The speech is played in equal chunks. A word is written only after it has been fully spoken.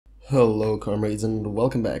Hello comrades and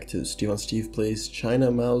welcome back to Steve Plays China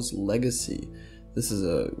Mao's Legacy. This is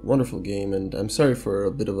a wonderful game and I'm sorry for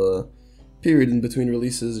a bit of a period in between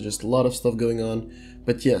releases, just a lot of stuff going on.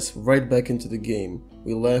 But yes, right back into the game.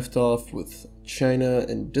 We left off with China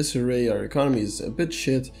in disarray, our economy is a bit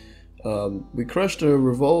shit. We crushed a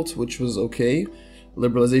revolt, which was okay.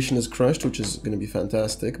 Liberalization is crushed, which is going to be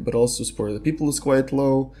fantastic, but also support of the people is quite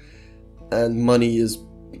low and money is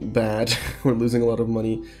bad. We're losing a lot of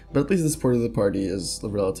money, but at least the support of the party is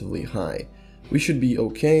relatively high. We should be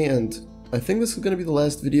okay, and I think this is going to be the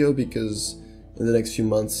last video because in the next few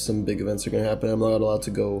months some big events are going to happen. I'm not allowed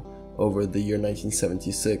to go over the year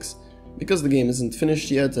 1976 because the game isn't finished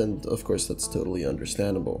yet, and of course that's totally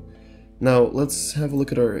understandable. Now let's have a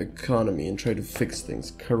look at our economy and try to fix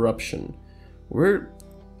things. Corruption.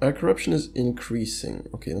 Our corruption is increasing.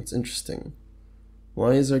 Okay, that's interesting.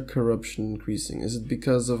 Why is our corruption increasing? Is it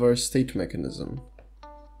because of our state mechanism?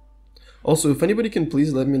 Also, if anybody can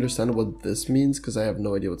please let me understand what this means, because I have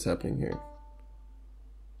no idea what's happening here.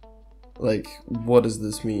 Like, what does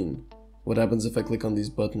this mean? What happens if I click on these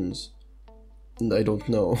buttons? And I don't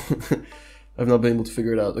know. I've not been able to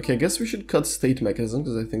figure it out. Okay, I guess we should cut state mechanism,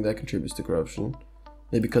 because I think that contributes to corruption.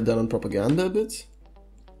 Maybe cut down on propaganda a bit?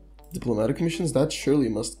 Diplomatic missions, that surely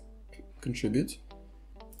must contribute.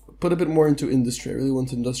 Put a bit more into industry. I really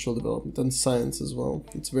want industrial development and science as well.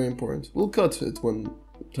 It's very important. We'll cut it when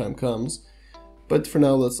time comes, but for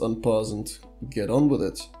now let's unpause and get on with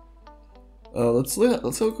it.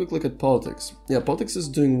 Let's have a quick look at politics. Yeah, politics is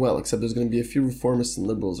doing well, except there's going to be a few reformists and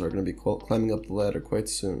liberals are going to be climbing up the ladder quite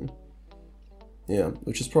soon. Yeah,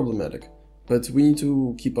 which is problematic. But we need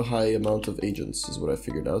to keep a high amount of agents, is what I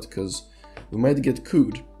figured out, because we might get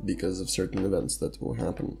couped because of certain events that will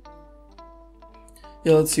happen.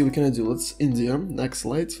 Yeah, let's see, what can I do? Let's India, next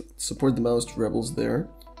slide, support the Maoist rebels there.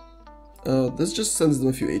 This just sends them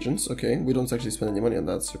a few agents, okay, we don't actually spend any money on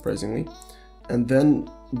that, surprisingly. And then,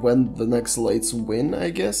 when the next lights win, I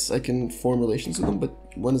guess, I can form relations with them, but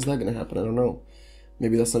when is that gonna happen? I don't know.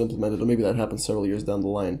 Maybe that's not implemented, or maybe that happens several years down the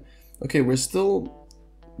line. Okay, we're still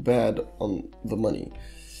bad on the money.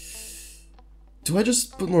 Do I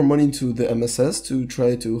just put more money into the MSS to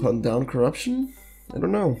try to hunt down corruption? I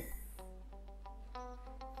don't know.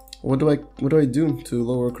 What do I do to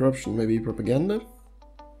lower corruption? Maybe propaganda?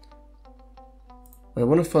 I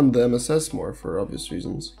want to fund the MSS more for obvious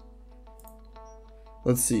reasons.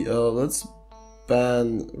 Let's see, let's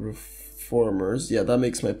ban reformers. Yeah, that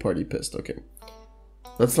makes my party pissed, okay.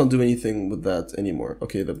 Let's not do anything with that anymore.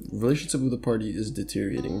 Okay, the relationship with the party is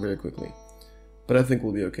deteriorating very quickly. But I think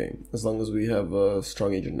we'll be okay, as long as we have a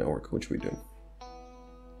strong agent network, which we do.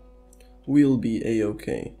 We'll be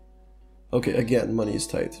a-okay. Okay, again, money is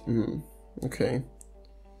tight. Okay.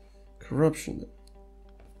 Corruption.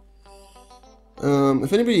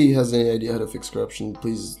 If anybody has any idea how to fix corruption,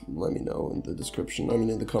 please let me know in the description. I mean,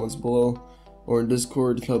 in the comments below or in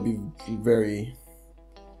Discord. That would be very,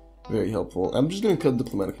 very helpful. I'm just gonna cut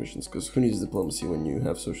diplomatic missions because who needs diplomacy when you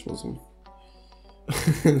have socialism?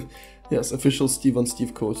 Yes, official Steve on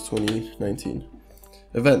Steve quote 2019.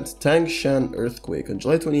 Event, Tangshan earthquake. On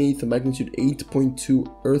July 28th, a magnitude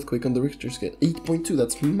 8.2 earthquake on the Richter scale. 8.2,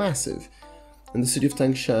 that's massive. In the city of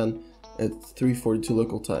Tangshan at 3:42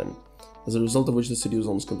 local time, as a result of which the city was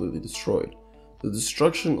almost completely destroyed. The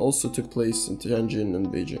destruction also took place in Tianjin and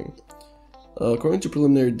Beijing. According to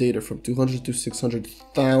preliminary data, from 200 to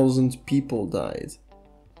 600,000 people died.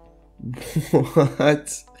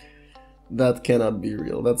 What? That cannot be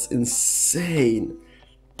real. That's insane.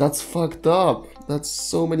 That's fucked up. That's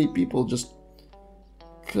so many people just...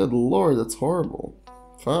 Good lord, that's horrible.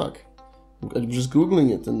 Fuck. I'm just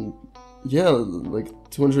googling it and... Yeah, like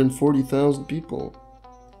 240,000 people.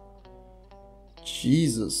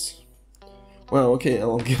 Jesus. Wow, okay,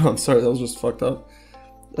 I'll get on. Sorry, that was just fucked up.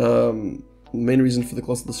 The main reason for the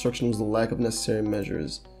colossal destruction was the lack of necessary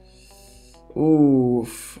measures.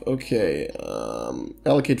 Oof, okay.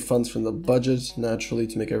 Allocate funds from the budget, naturally,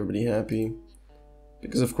 to make everybody happy.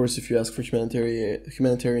 Because, of course, if you ask for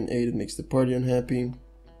humanitarian aid, it makes the party unhappy.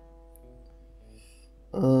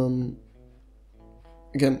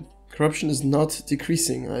 Again, corruption is not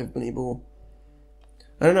decreasing. I've been able...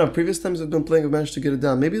 I don't know, previous times I've been playing, I've managed to get it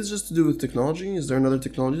down. Maybe it's just to do with technology? Is there another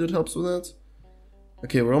technology that helps with that?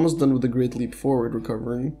 Okay, we're almost done with the Great Leap Forward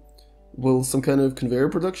recovery. Will some kind of conveyor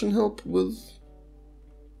production help with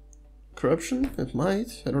corruption? It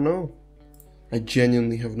might. I don't know. I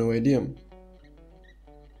genuinely have no idea.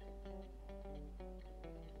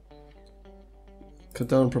 Cut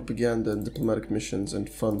down propaganda and diplomatic missions and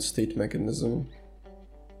fund state mechanism.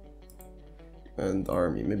 And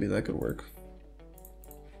army, maybe that could work.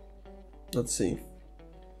 Let's see.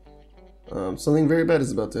 Something very bad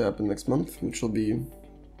is about to happen next month, which will be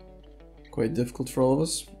quite difficult for all of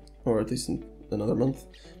us, or at least in another month.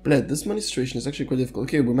 But yeah, this money situation is actually quite difficult.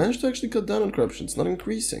 Okay, we managed to actually cut down on corruption. It's not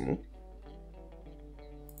increasing.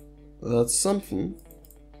 That's something.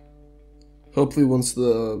 Hopefully once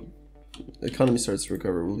the economy starts to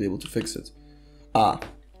recover, we'll be able to fix it. Ah,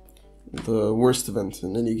 the worst event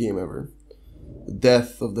in any game ever. The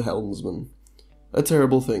death of the Helmsman. A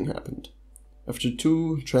terrible thing happened. After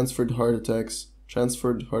 2 transferred heart attacks,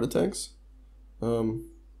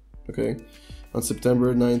 okay, on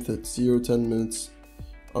September 9th at 0:10 minutes,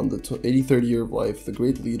 on the 83rd year of life, the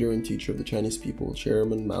great leader and teacher of the Chinese people,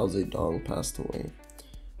 Chairman Mao Zedong, passed away.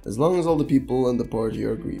 As long as all the people and the party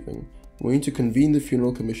are grieving, we need to convene the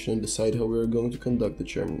funeral commission and decide how we are going to conduct the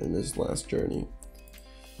chairman in his last journey.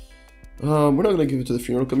 We're not going to give it to the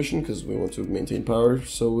funeral commission because we want to maintain power,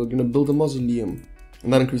 so we're going to build a mausoleum,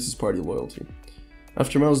 and that increases party loyalty.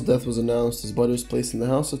 After Mao's death was announced, his body was placed in the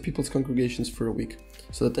house of people's congregations for a week,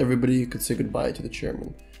 so that everybody could say goodbye to the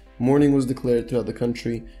chairman. Mourning was declared throughout the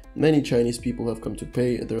country. Many Chinese people have come to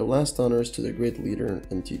pay their last honors to their great leader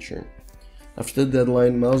and teacher. After the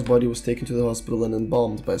deadline, Mao's body was taken to the hospital and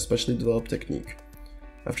embalmed by a specially developed technique.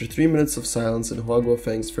 After 3 minutes of silence in Hua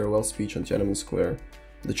Guofeng's farewell speech on Tiananmen Square,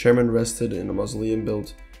 the chairman rested in a mausoleum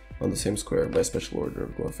built on the same square by special order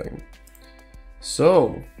of Guofeng.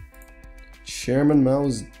 So, Chairman Mao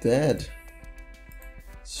is dead.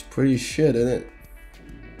 It's pretty shit, isn't it?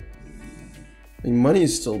 I mean, money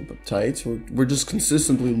is still tight. We're just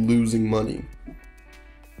consistently losing money.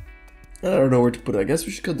 I don't know where to put it. I guess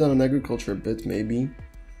we should cut down on agriculture a bit, maybe.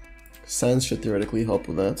 Science should theoretically help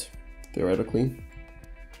with that. Theoretically.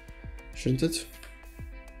 Shouldn't it?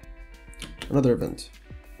 Another event.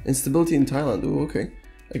 Instability in Thailand. Ooh, okay.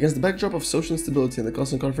 Against the backdrop of social instability and the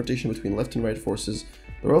constant confrontation between left and right forces,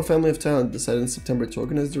 the royal family of Thailand decided in September to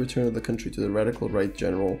organize the return of the country to the radical right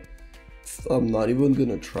general. I'm not even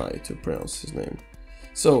gonna try to pronounce his name.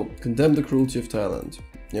 So, condemn the cruelty of Thailand.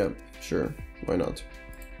 Yeah, sure. Why not?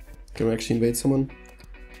 Can we actually invade someone?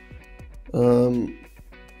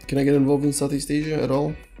 Can I get involved in Southeast Asia at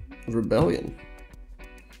all? Rebellion.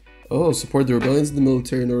 Oh, support the rebellions in the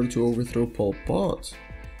military in order to overthrow Pol Pot.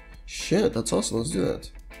 Shit, that's awesome. Let's do that.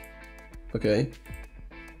 Okay.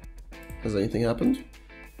 Has anything happened?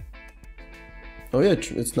 Oh yeah,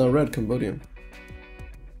 it's now red, Cambodia.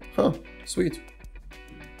 Huh, sweet.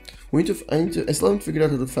 I still haven't figured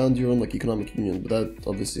out how to found your own like economic union, but that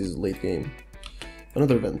obviously is late game.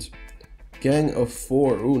 Another event. Gang of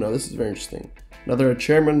 4. Ooh, now this is very interesting. Now that our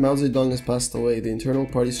chairman Mao Zedong has passed away, the internal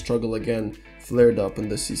party struggle again flared up in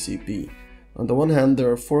the CCP. On the one hand, there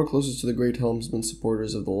are 4 closest to the great Helmsman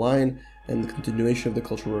supporters of the line and the continuation of the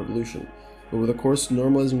Cultural Revolution, but with of course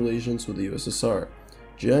normalizing relations with the USSR.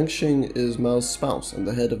 Jiang Xing is Mao's spouse and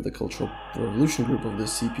the head of the Cultural Revolution group of the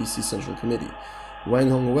CPC Central Committee. Wang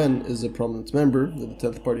Hongwen is a prominent member of the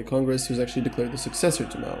 10th Party Congress who was actually declared the successor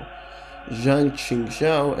to Mao. Zhang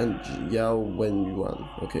Qingxiao and Yao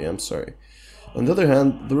Wenyuan. Okay, I'm sorry. On the other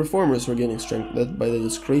hand, the reformers were gaining strength, led by the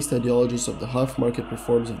disgraced ideologies of the half-market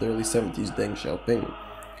reforms of the early 70s Deng Xiaoping,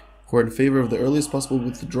 who are in favor of the earliest possible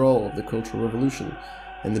withdrawal of the Cultural Revolution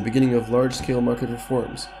and the beginning of large-scale market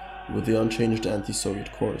reforms, with the unchanged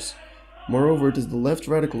anti-Soviet course. Moreover, it is the left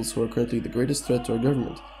radicals who are currently the greatest threat to our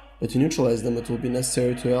government, but to neutralize them it will be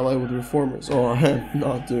necessary to ally with reformers. Oh, I am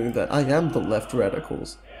not doing that. I am the left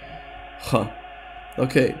radicals. Huh.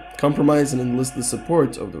 Okay, compromise and enlist the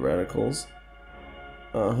support of the radicals.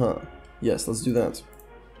 Yes, let's do that.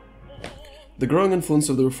 The growing influence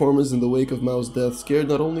of the reformers in the wake of Mao's death scared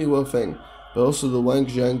not only Guofeng, but also the Wang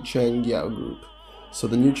Zhang Chang Yao group, so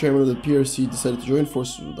the new chairman of the PRC decided to join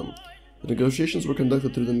forces with them. The negotiations were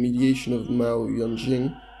conducted through the mediation of Mao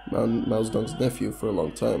Yunjing, Mao Zedong's nephew, for a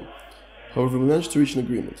long time. However, we managed to reach an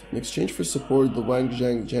agreement. In exchange for support, the Wang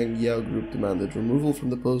Zhang Chang Yao group demanded removal from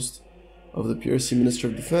the post of the PRC Minister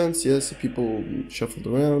of Defense. Yes, the people shuffled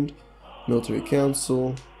around. Military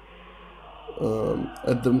Council.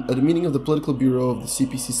 At the meeting of the Political Bureau of the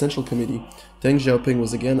CPC Central Committee, Deng Xiaoping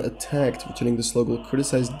was again attacked, returning the slogan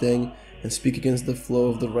 "Criticize Deng and speak against the flow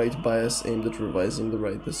of the right bias aimed at revising the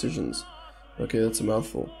right decisions." Okay, that's a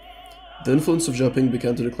mouthful. The influence of Xiaoping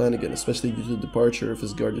began to decline again, especially due to the departure of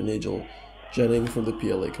his guardian angel, Jianing, from the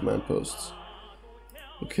PLA command posts.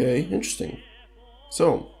 Okay, interesting.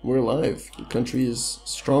 So, we're alive. The country is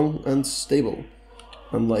strong and stable,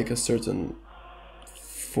 unlike a certain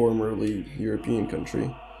formerly European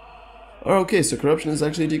country. Oh, okay, so corruption is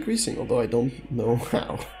actually decreasing, although I don't know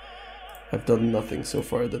how. I've done nothing so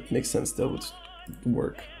far that makes sense that would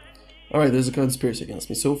work. Alright, there's a conspiracy against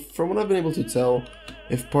me. So, from what I've been able to tell,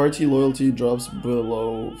 if party loyalty drops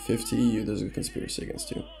below 50, there's a conspiracy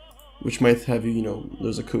against you. Which might have you,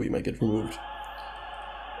 there's a coup, you might get removed.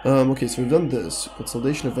 Okay, so we've done this.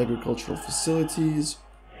 Consolidation of agricultural facilities.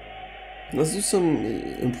 Let's do some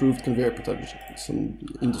improved conveyor production, some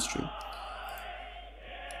industry.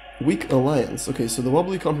 Weak alliance. Okay, so the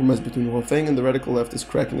wobbly compromise between Huafeng and the radical left is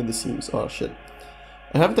cracking at the seams. Oh, shit.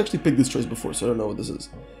 I haven't actually picked this choice before, so I don't know what this is.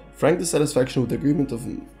 Frank dissatisfaction with the agreement of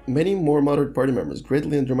many more moderate party members,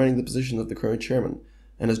 greatly undermining the position of the current chairman,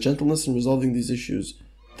 and his gentleness in resolving these issues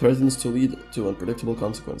threatens to lead to unpredictable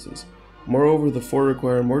consequences. Moreover, the four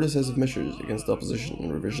require more decisive measures against the opposition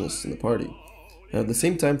and revisionists in the party, and at the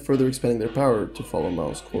same time further expanding their power to follow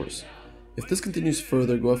Mao's course. If this continues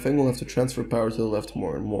further, Guofeng will have to transfer power to the left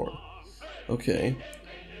more and more. Okay.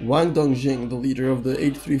 Wang Dongjing, the leader of the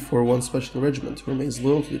 8341 Special Regiment, who remains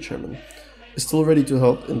loyal to the chairman, is still ready to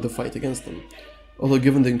help in the fight against them. Although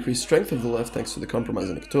given the increased strength of the left thanks to the compromise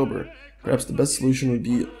in October, perhaps the best solution would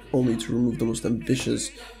be only to remove the most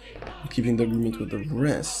ambitious, keeping the agreement with the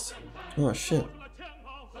rest. Oh shit.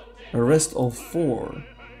 Arrest all four.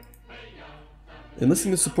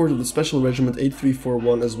 Enlisting the support of the Special Regiment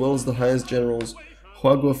 8341 as well as the highest generals,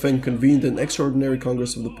 Hua Guofeng convened an extraordinary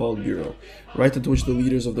congress of the Politburo, right at which the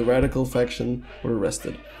leaders of the radical faction were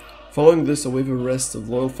arrested. Following this, a wave of arrests of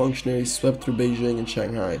loyal functionaries swept through Beijing and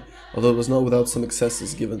Shanghai, although it was not without some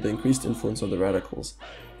excesses given the increased influence of the radicals.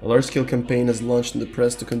 A large-scale campaign has launched in the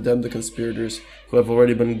press to condemn the conspirators, who have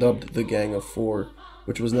already been dubbed the Gang of Four,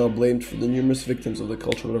 which was now blamed for the numerous victims of the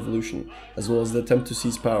Cultural Revolution, as well as the attempt to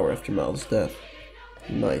seize power after Mao's death.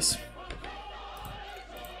 Nice.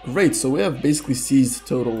 Great, so we have basically seized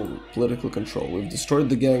total political control. We've destroyed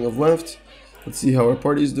the Gang of Left. Let's see how our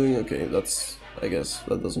party is doing. Okay, I guess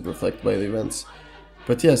that doesn't reflect by the events.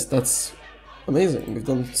 But yes, that's amazing. We've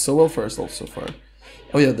done so well for ourselves so far.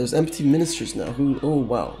 Oh yeah, there's empty ministers now who, oh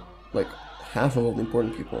wow, like half of all the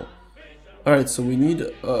important people. Alright, so we need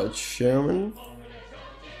a chairman.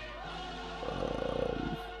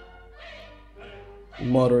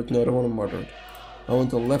 Moderate, no, I don't want a moderate. I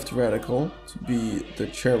want a left radical to be the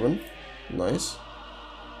chairman. Nice.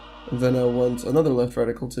 And then I want another left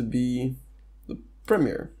radical to be the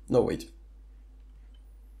premier. No, wait.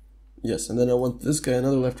 Yes, and then I want this guy,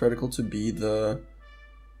 another left radical, to be the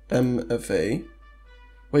MFA.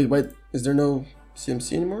 Wait, is there no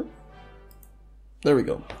CMC anymore? There we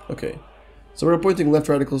go. Okay. So we're appointing left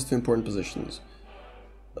radicals to important positions.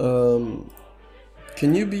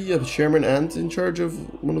 Can you be a chairman and in charge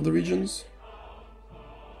of one of the regions?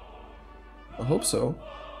 I hope so.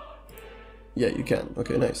 Yeah, you can.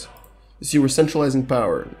 Okay, nice. You see, we're centralizing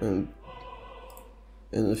power in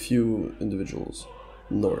a few individuals.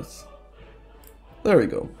 North. There we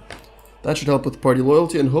go. That should help with party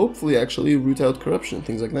loyalty and hopefully actually root out corruption,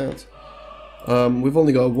 things like that. We've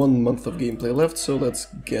only got 1 month of gameplay left, so let's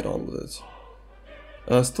get on with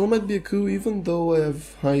it. Still might be a coup even though I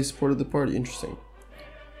have high support of the party. Interesting.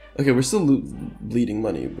 Okay, we're still bleeding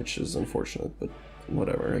money, which is unfortunate, but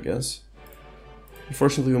whatever, I guess.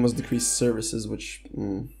 Unfortunately, we must decrease services, which,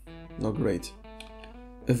 not great.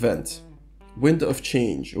 Event. Wind of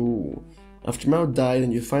change. Ooh. After Mao died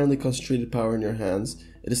and you finally concentrated power in your hands,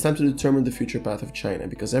 it is time to determine the future path of China,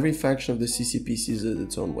 because every faction of the CCP sees it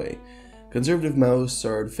its own way. Conservative Maoists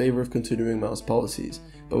are in favor of continuing Mao's policies,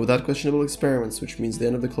 but without questionable experiments, which means the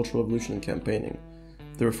end of the Cultural Revolution and campaigning.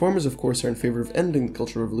 The reformers, of course, are in favor of ending the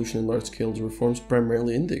Cultural Revolution and large-scale reforms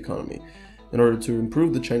primarily in the economy, in order to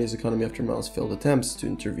improve the Chinese economy after Mao's failed attempts to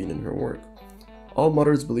intervene in her work. All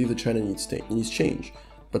moderates believe that China needs change,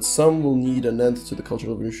 but some will need an end to the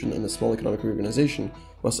Cultural Revolution and a small economic reorganization,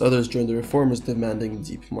 whilst others join the reformers demanding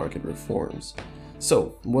deep market reforms.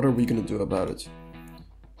 So, what are we going to do about it?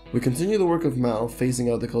 We continue the work of Mao,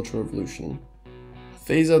 phasing out the Cultural Revolution.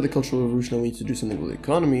 Phase out the Cultural Revolution and we need to do something with the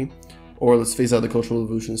economy, or let's phase out the Cultural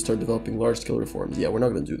Revolution and start developing large-scale reforms. Yeah, we're not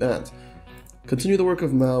going to do that. Continue the work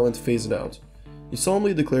of Mao and phase it out. You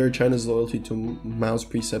solemnly declare China's loyalty to Mao's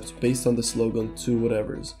precepts based on the slogan, two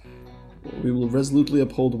whatevers. We will resolutely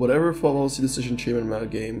uphold whatever policy decision Chairman Mao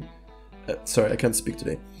gave. Sorry, I can't speak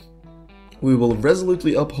today. We will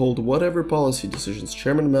resolutely uphold whatever policy decisions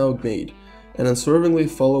Chairman Mao made, and unswervingly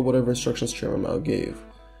follow whatever instructions Chairman Mao gave.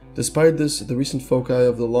 Despite this, the recent foci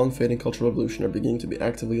of the long-fading Cultural Revolution are beginning to be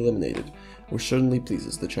actively eliminated, which certainly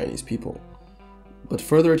pleases the Chinese people. But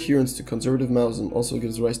further adherence to conservative Maoism also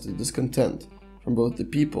gives rise to discontent from both the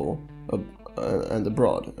people and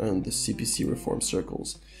abroad and the CPC reform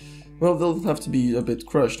circles. Well, they'll have to be a bit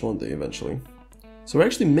crushed, won't they, eventually? So we're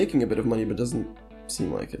actually making a bit of money, but it doesn't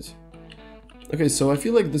seem like it. Okay, so I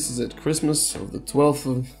feel like this is it. Christmas of the 12th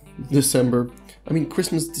of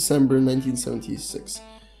Christmas, December 1976.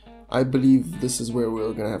 I believe this is where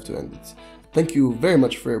we're gonna have to end it. Thank you very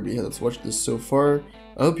much for everybody that's watched this so far.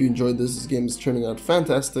 I hope you enjoyed this. This game is turning out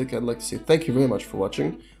fantastic. I'd like to say thank you very much for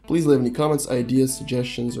watching. Please leave any comments, ideas,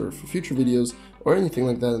 suggestions, or for future videos, or anything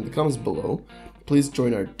like that in the comments below. Please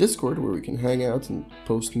join our Discord where we can hang out and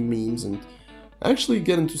post memes and actually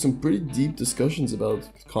get into some pretty deep discussions about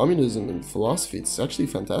communism and philosophy. It's actually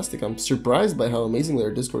fantastic. I'm surprised by how amazingly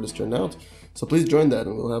our Discord has turned out. So please join that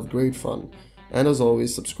and we'll have great fun. And as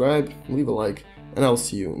always, subscribe, leave a like, and I'll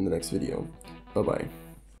see you in the next video. Bye bye.